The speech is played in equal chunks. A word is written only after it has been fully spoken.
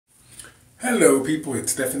Hello people,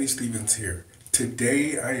 it's Stephanie Stevens here.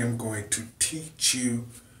 Today I am going to teach you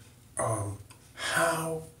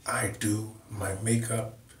how I do my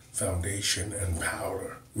makeup, foundation, and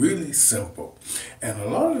powder. Really simple. And a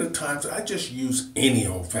lot of the times I just use any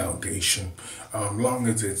old foundation, long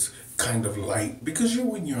as it's kind of light. Because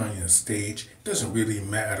when you're on your stage, it doesn't really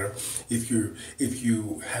matter if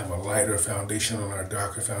you have a lighter foundation or a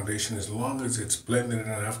darker foundation, as long as it's blended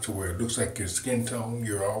enough to where it looks like your skin tone,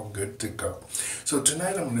 you're all good to go. So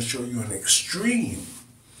tonight I'm going to show you an extreme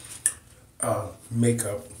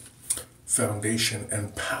makeup, foundation,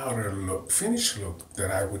 and powder look, finish look that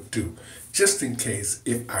I would do just in case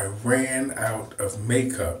if I ran out of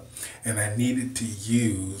makeup and I needed to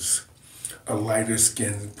use a lighter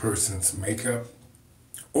skinned person's makeup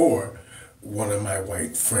or one of my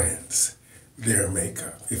white friends, their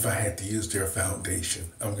makeup. If I had to use their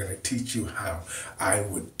foundation, I'm going to teach you how I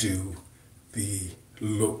would do the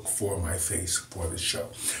look for my face for the show.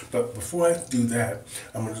 But before I do that,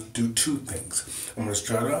 I'm going to do two things. I'm going to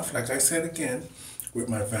start off, like I said again, with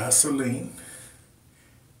my Vaseline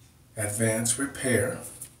Advanced Repair,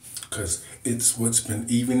 because it's what's been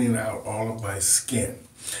evening out all of my skin.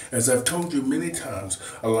 As I've told you many times,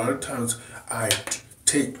 a lot of times I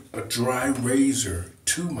take a dry razor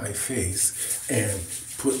to my face and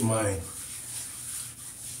put my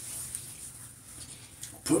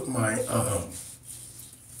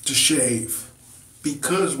to shave,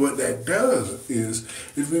 because what that does is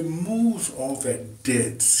it removes all that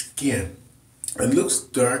dead skin. It looks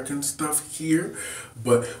dark and stuff here,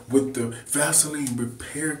 but with the Vaseline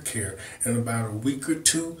Repair Care, in about a week or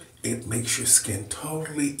two, it makes your skin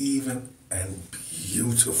totally even and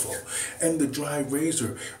beautiful. And the dry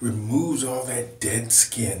razor removes all that dead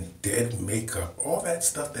skin, dead makeup, all that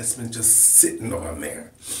stuff that's been just sitting on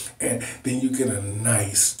there. And then you get a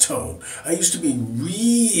nice tone. I used to be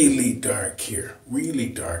really dark here, really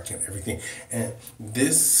dark and everything. And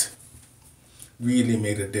this really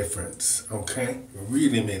made a difference, okay?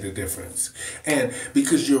 Really made a difference. And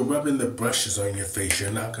because you're rubbing the brushes on your face, you're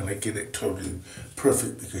not going to get it totally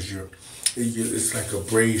perfect because it's like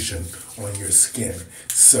abrasion on your skin.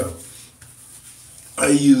 So I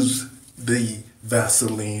use the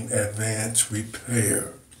Vaseline Advanced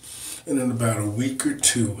Repair. And in about a week or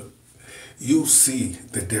two, you'll see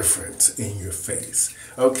the difference in your face.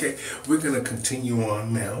 Okay, we're going to continue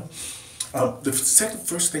on now. The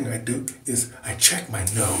first thing I do is I check my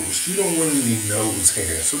nose. You don't want any nose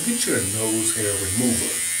hair, so get your nose hair remover.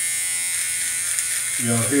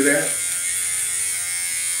 Y'all hear that?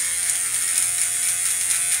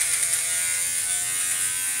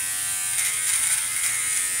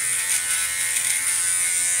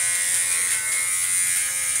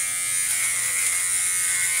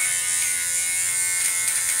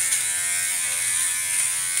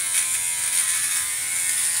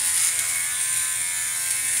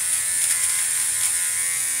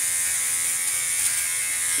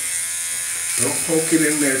 Don't poke it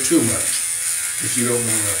in there too much if you don't want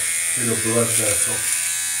to hit a blood vessel.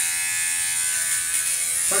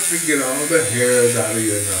 Once you get all the hairs out of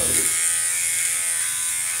your nose.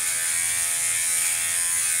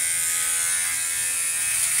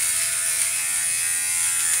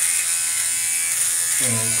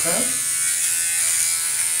 Okay.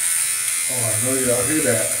 Oh, I know y'all hear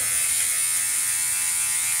that.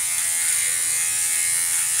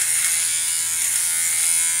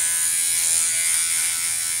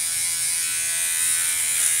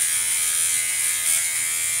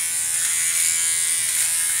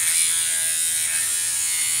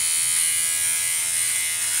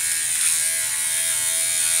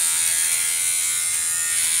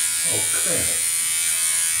 Okay.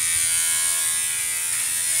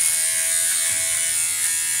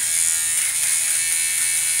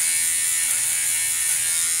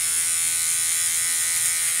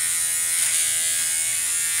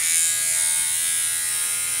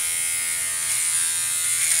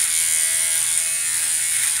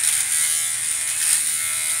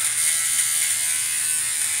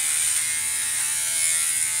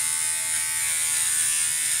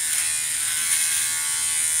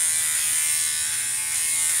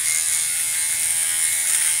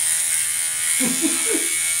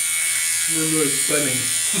 Remember, it's funny.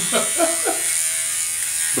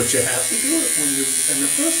 But you have to do it when you're in the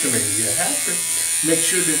impersonating. You have to make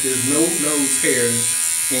sure that there's no nose hairs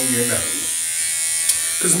in your nose.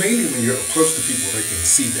 Because mainly when you're close to people, they can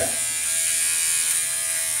see that.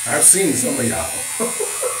 I've seen some of y'all.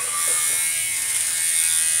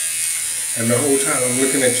 And the whole time I'm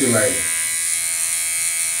looking at you like,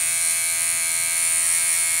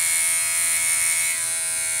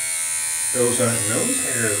 those aren't nose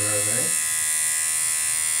hairs, are they?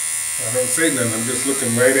 I don't say nothing. I'm just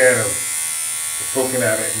looking right at them, poking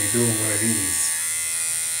out at me, doing one of these.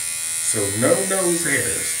 So no nose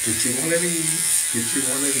hairs. Get you one of these. Get you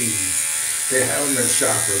one of these. They have them at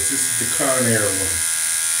Shoppers. This is the Conair one.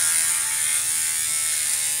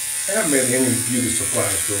 I haven't been in any beauty supply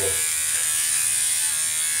store.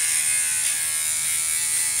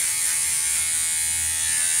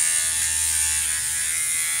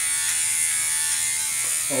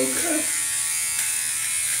 Okay.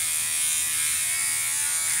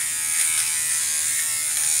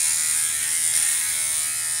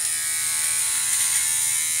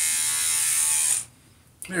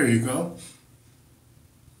 There you go.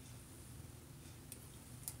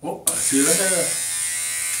 Oh, I see the hair.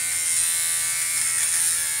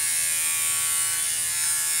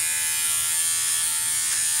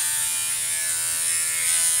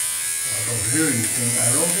 I don't hear anything. I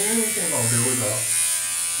don't hear anything. Oh, there we go.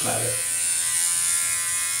 Got it.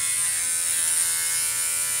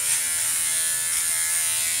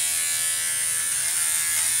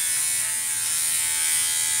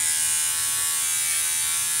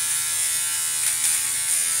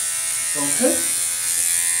 Okay.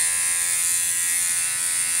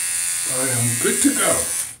 I am good to go.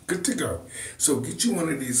 Good to go. So get you one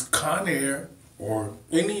of these Conair or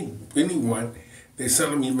anyone. They sell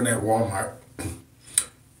them even at Walmart.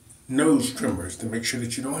 Nose trimmers to make sure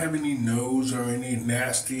that you don't have any nose or any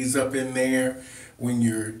nasties up in there when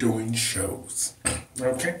you're doing shows.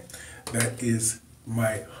 Okay? That is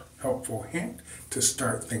my helpful hint to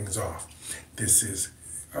start things off. This is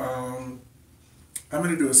I'm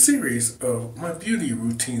going to do a series of my beauty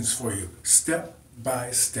routines for you, step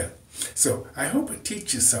by step. So I hope it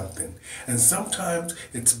teaches something. And sometimes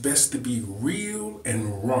it's best to be real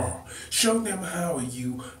and raw. Show them how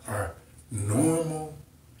you are normal,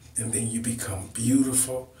 and then you become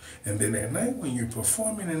beautiful. And then at night when you're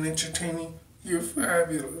performing and entertaining, you're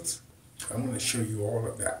fabulous. I'm going to show you all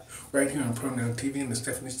of that right here on Pronoun TV and the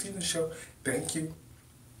Stephanie Stevens Show. Thank you.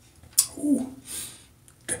 Ooh.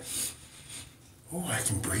 Oh, I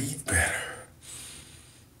can breathe better.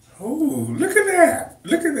 Oh, look at that.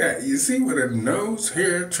 Look at that. You see what a nose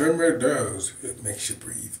hair trimmer does? It makes you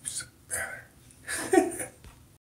breathe